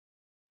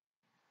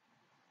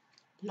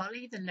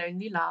Lolly the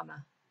Lonely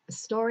Llama, a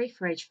story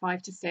for age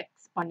 5 to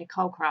 6 by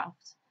Nicole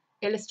Craft,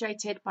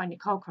 illustrated by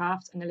Nicole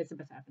Craft and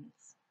Elizabeth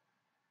Evans.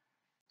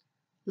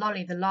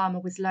 Lolly the Llama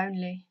was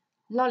lonely.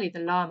 Lolly the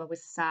Llama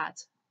was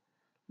sad.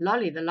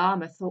 Lolly the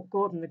Llama thought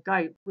Gordon the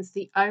Goat was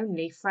the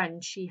only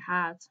friend she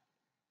had.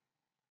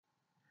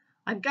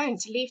 "I'm going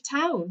to leave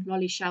town,"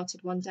 Lolly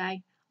shouted one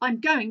day. "I'm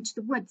going to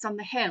the woods on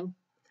the hill."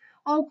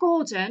 "Oh,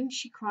 Gordon,"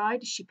 she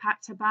cried as she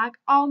packed her bag,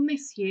 "I'll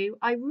miss you,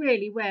 I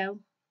really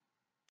will."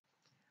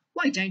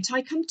 "Why don't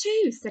I come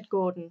too?" said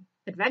Gordon.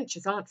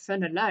 "Adventures aren't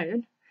fun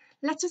alone.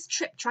 Let us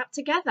trip-trap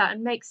together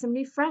and make some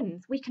new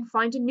friends. We can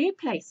find a new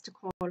place to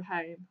call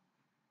home."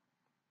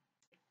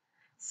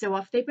 So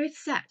off they both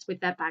set with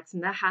their bags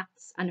and their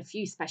hats and a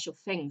few special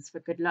things for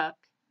good luck.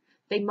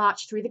 They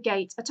marched through the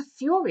gate at a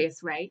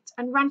furious rate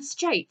and ran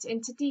straight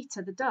into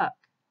Dieter the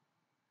duck.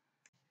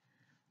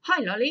 "Hi,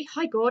 Lolly.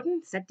 Hi,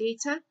 Gordon," said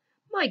Dieter.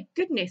 "My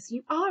goodness,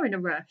 you are in a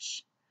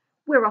rush."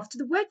 "We're off to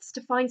the woods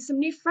to find some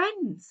new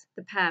friends,"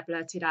 the pair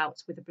blurted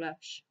out with a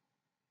blush.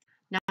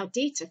 Now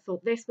Dieter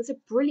thought this was a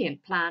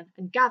brilliant plan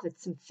and gathered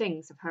some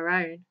things of her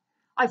own.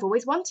 "I've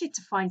always wanted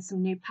to find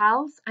some new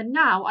pals, and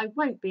now I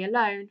won't be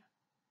alone."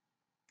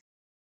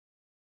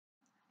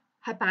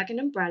 Her bag and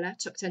umbrella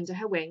tucked under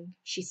her wing,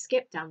 she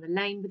skipped down the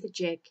lane with a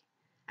jig.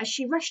 As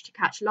she rushed to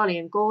catch Lolly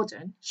and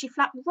Gordon, she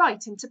flapped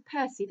right into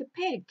Percy the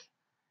pig.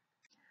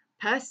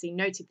 Percy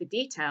noted the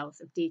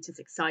details of Dieter's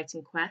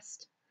exciting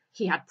quest.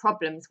 He had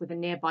problems with a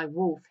nearby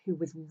wolf who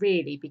was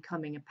really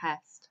becoming a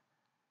pest.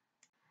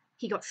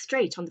 He got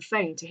straight on the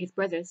phone to his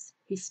brothers,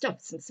 who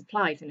stuffed some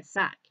supplies in a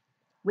sack.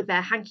 With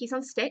their hankies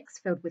on sticks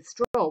filled with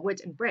straw,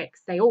 wood and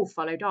bricks, they all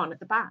followed on at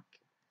the back.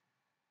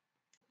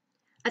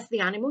 As the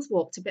animals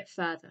walked a bit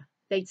further,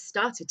 they'd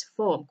started to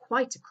form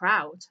quite a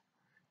crowd.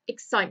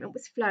 Excitement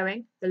was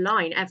flowing, the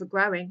line ever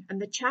growing, and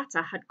the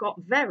chatter had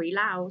got very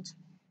loud.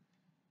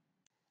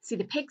 See,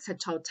 the pigs had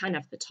told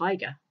Tanev the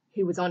tiger,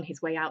 who was on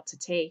his way out to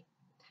tea.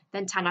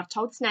 Then Tanev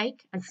told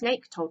Snake, and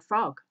Snake told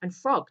Frog, and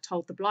Frog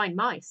told the blind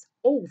mice,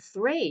 all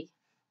three.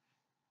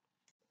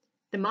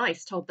 The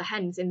mice told the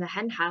hens in the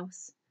hen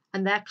house,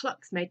 and their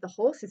clucks made the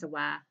horses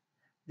aware.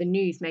 The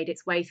news made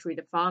its way through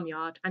the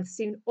farmyard, and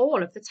soon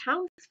all of the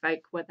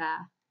townsfolk were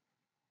there.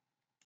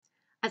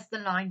 As the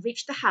line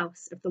reached the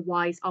house of the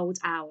wise old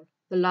owl,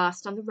 the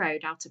last on the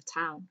road out of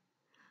town,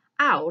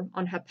 Owl,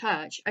 on her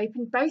perch,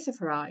 opened both of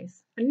her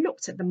eyes and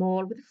looked at them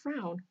all with a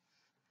frown.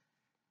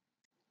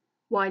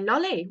 "Why,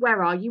 Lolly,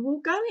 where are you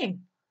all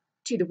going?"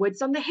 "To the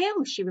woods on the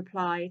hill," she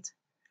replied.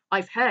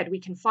 "I've heard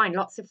we can find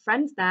lots of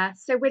friends there,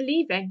 so we're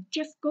leaving,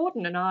 just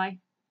Gordon and I."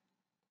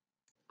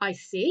 "I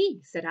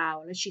see," said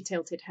Owl as she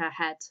tilted her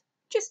head.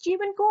 "Just you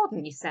and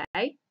Gordon, you say?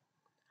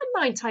 And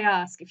might I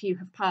ask if you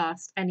have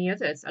passed any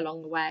others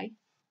along the way?"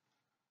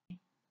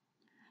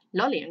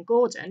 Lolly and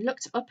Gordon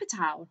looked up at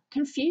Owl,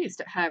 confused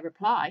at her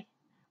reply.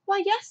 "Why,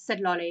 yes," said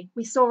Lolly,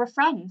 "we saw a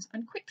friend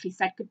and quickly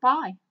said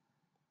goodbye."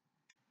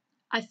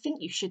 "I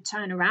think you should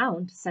turn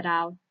around," said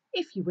Owl,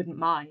 "if you wouldn't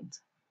mind."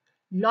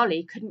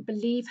 Lolly couldn't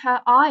believe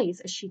her eyes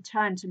as she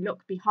turned to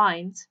look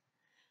behind.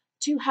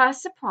 To her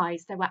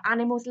surprise, there were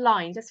animals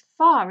lined as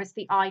far as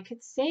the eye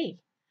could see.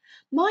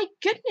 "My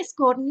goodness,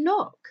 Gordon,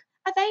 look!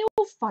 Are they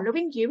all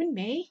following you and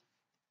me?"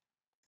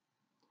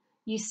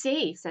 "You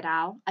see," said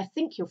Owl, "I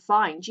think you'll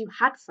find you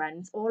had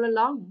friends all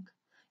along.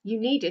 You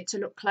needed to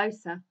look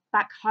closer,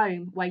 back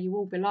home where you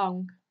all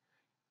belong.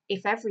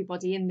 If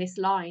everybody in this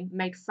line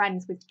made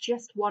friends with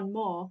just one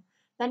more,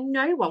 then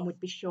no one would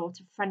be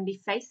short of friendly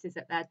faces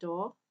at their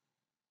door."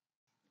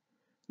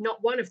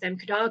 Not one of them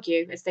could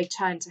argue as they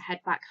turned to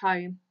head back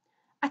home.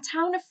 A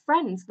town of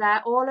friends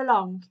there all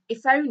along,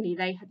 if only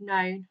they had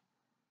known.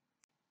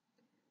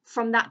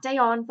 From that day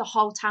on, the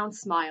whole town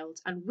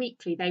smiled, and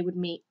weekly they would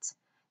meet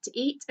to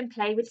eat and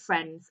play with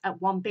friends at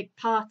one big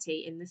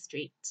party in the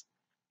street.